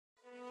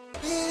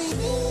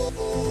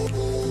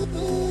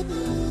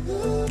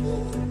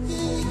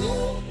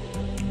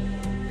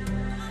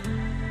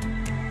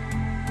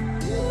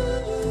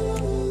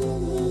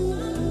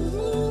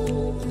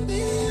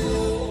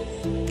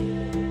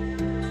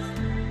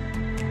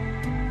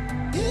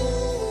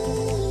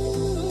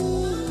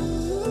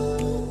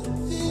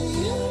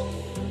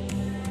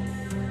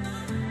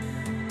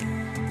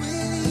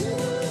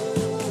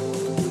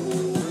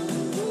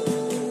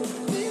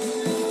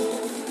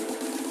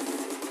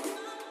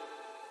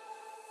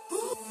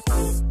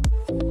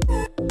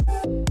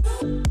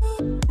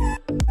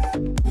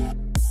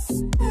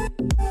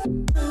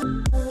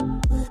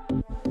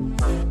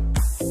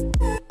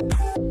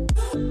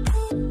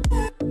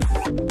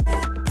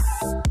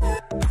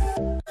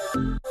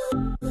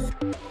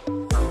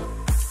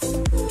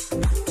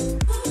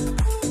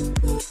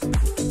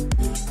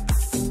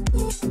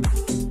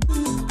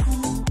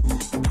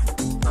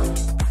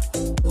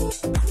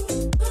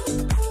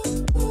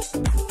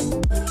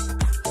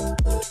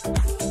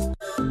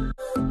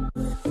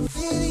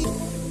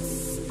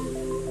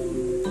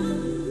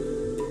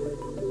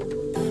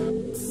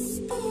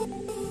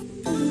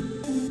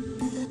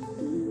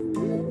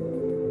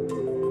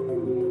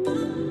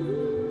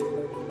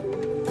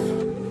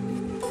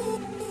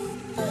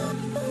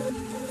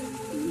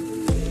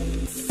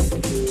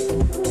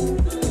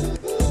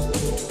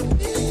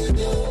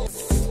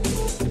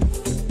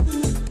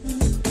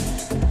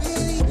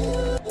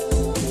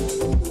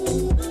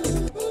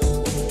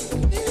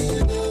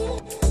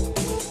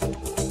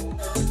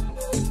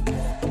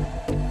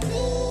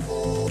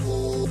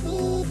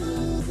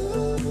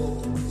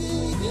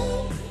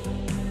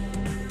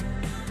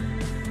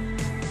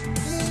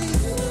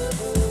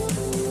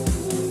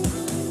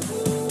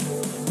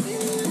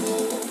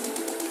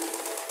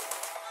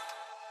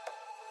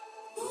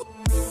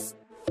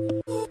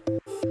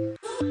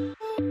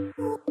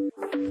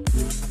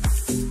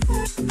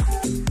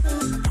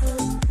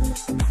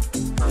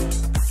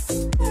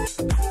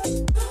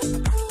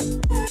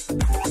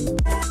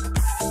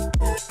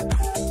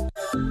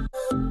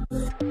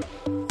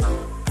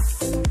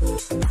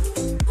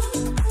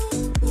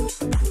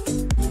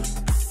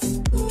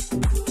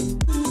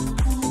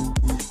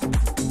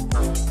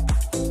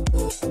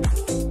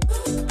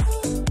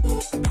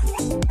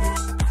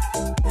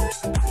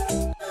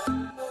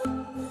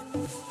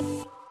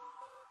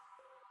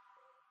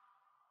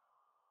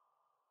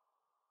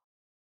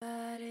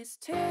It's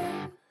too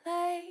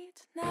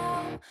late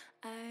now.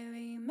 I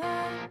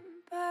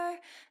remember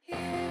you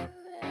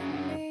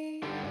and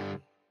me,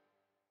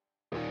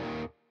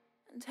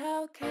 and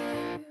how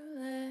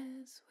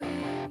careless we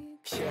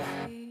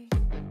could be.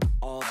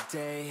 All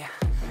day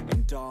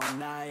and all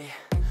night,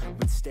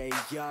 we'd stay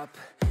up,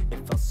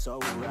 it felt so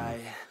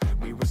right.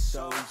 We were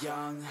so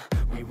young,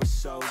 we were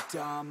so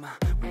dumb.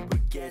 We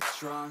would get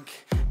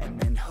drunk and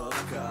then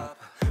hook up.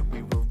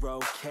 We were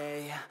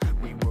okay,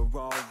 we were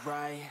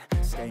alright,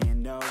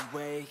 staying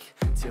awake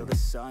till the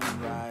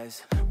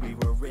sunrise. We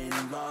were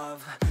in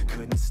love,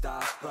 couldn't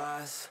stop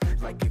us,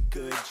 like a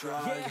good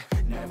drug,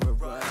 never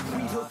run.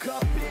 We'd hook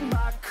up in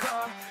my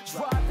car,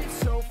 driving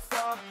so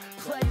far,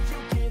 play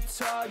your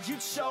guitar,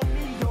 you'd show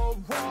me your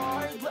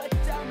art, let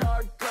down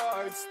our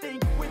guards,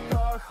 think with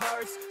our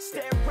hearts,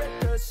 stare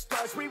at the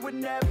stars. We were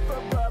never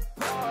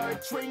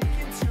apart,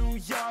 drinking too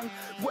young,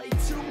 way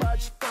too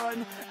much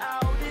fun,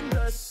 out in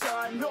the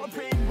sun,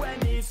 open when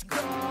it's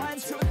gone.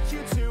 Took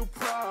you to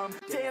prom,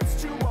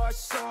 dance to our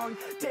song,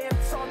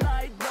 dance all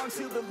night long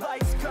till the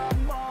lights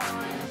come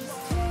on.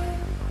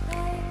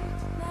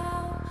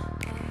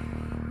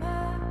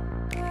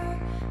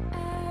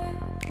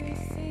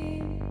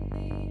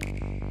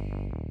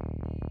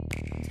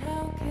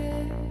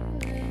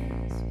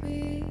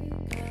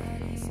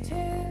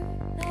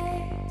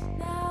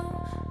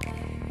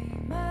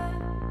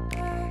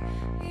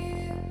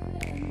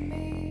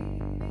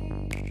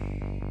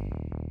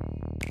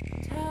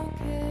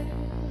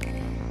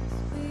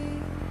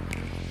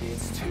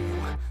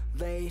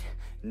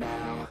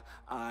 Now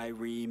I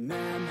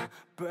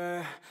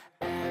remember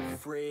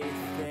everything,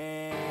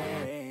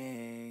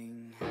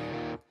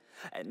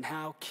 and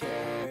how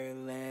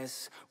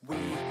careless we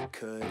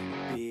could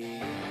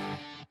be,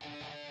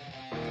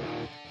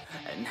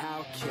 and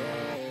how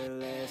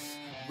careless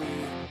we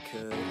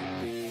could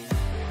be,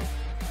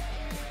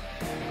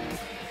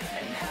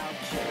 and how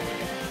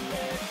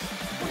careless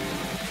we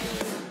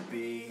could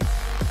be.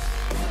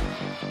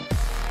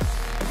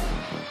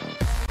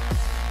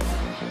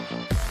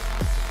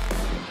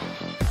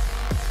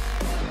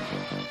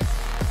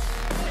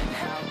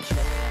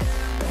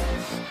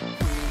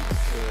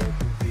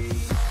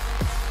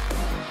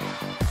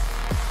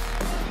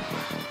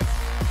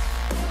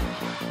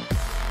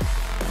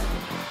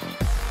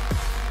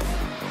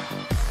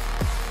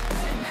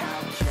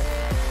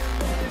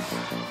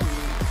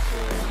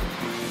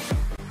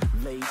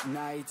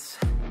 Nights,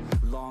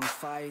 long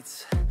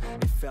fights,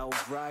 it felt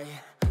right,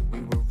 we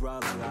were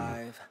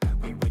alive.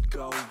 We would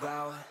go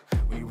out,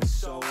 we were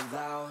so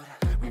loud,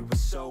 we were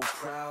so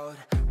proud,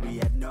 we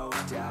had no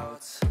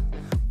doubts.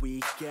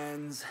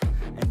 weekends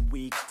and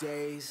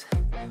weekdays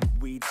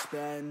we'd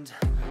spend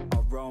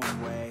our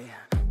own way.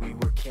 We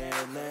were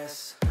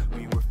careless,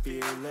 we were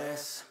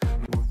fearless,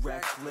 we were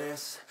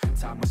reckless,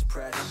 time was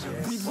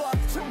precious. We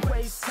loved to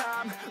waste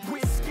time,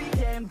 whiskey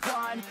and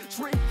wine,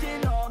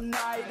 drinking all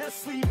night,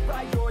 asleep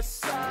by your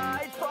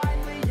side.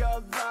 Finally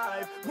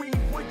alive, we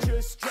would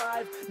just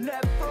drive,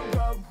 never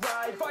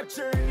arrive. Our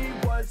journey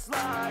was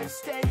live,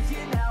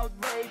 staying out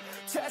late,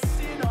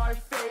 testing our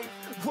fate,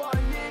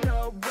 running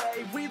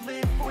away. We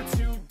live for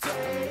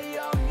today,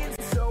 young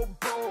and so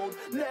bold,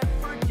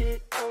 never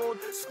get old.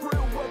 Screw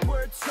what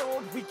we're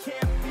told, we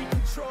can't be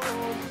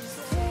controlled.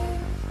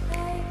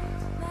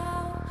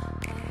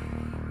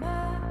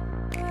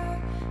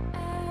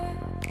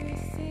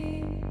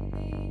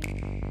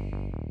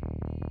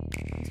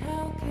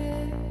 How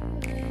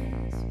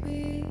careless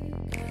we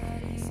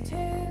got. It's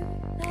too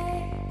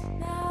late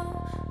now.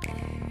 I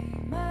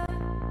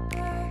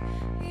remember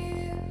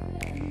you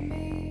and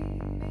me.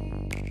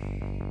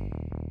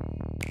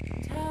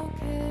 How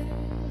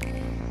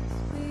careless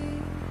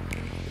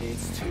we.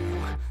 It's too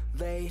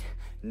late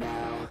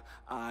now,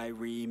 I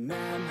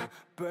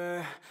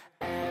remember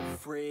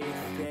everything,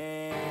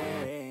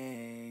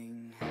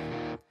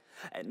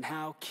 and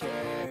how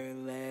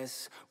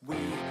careless we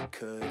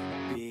could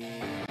be,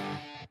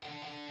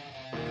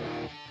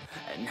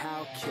 and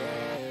how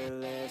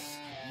careless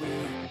we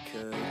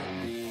could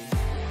be,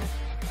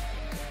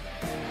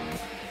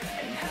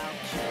 and how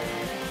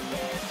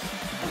careless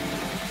we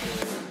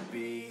could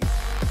be.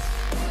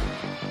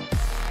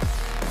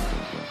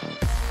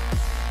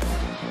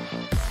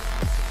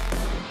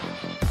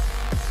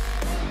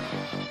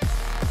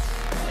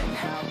 And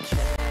how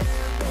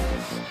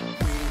careless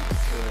we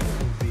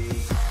could be.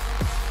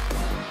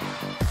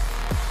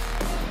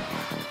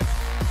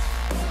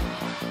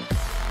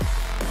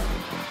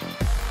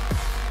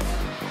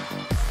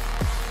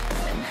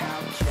 And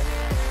how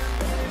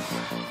careless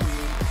we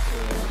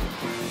could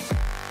be.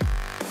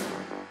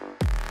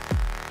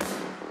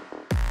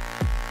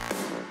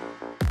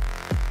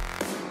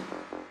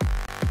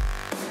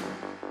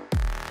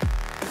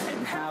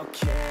 And how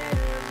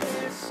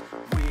careless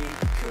we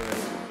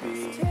could be.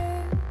 It's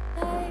too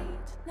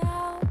late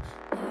now.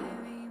 I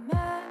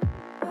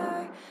remember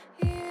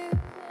you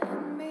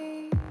and me.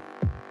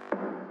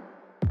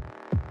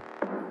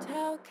 And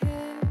how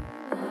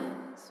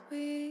careless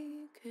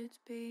we could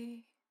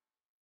be.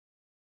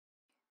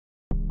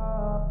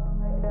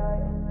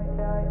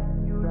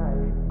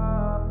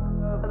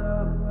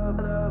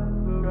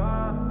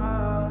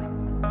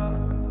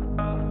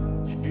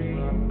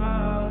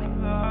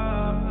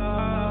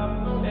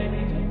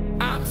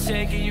 I'm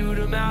taking you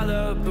to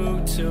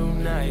Malibu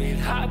tonight.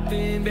 Hop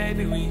in,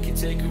 baby, we can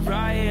take a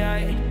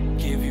ride.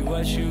 Give you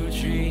what you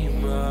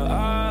dream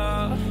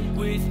of.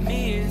 With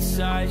me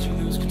inside, you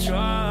lose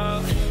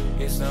control.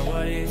 It's not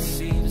what it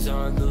seems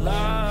on the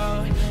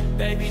low.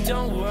 Baby,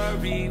 don't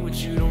worry what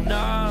you don't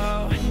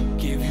know.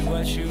 Give you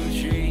what you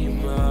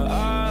dream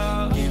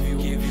of. Give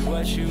you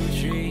what you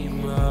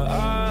dream of.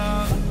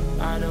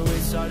 I know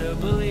it's hard to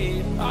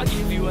believe. I'll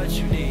give you what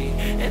you need,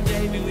 and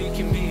baby, we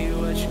can be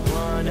what you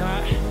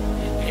wanna.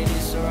 And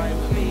it's alright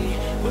with me,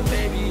 but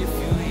baby, if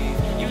you leave,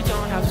 you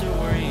don't have to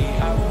worry.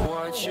 I will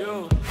want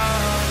you.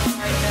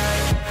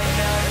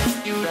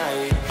 You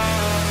right.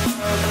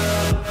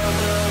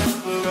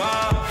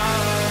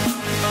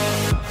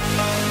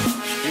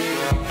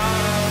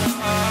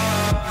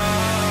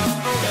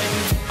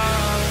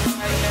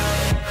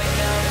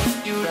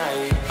 You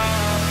right.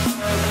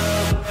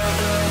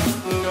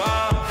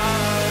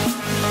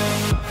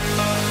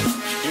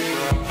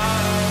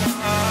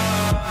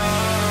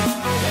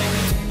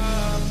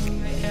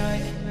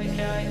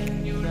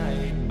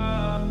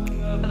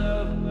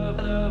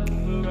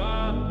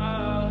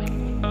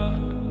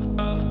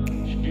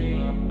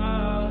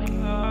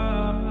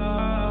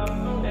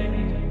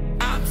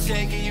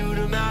 Taking you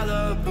to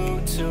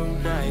Malibu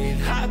tonight.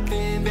 Hop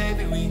in,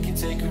 baby, we can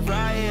take a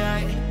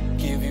ride.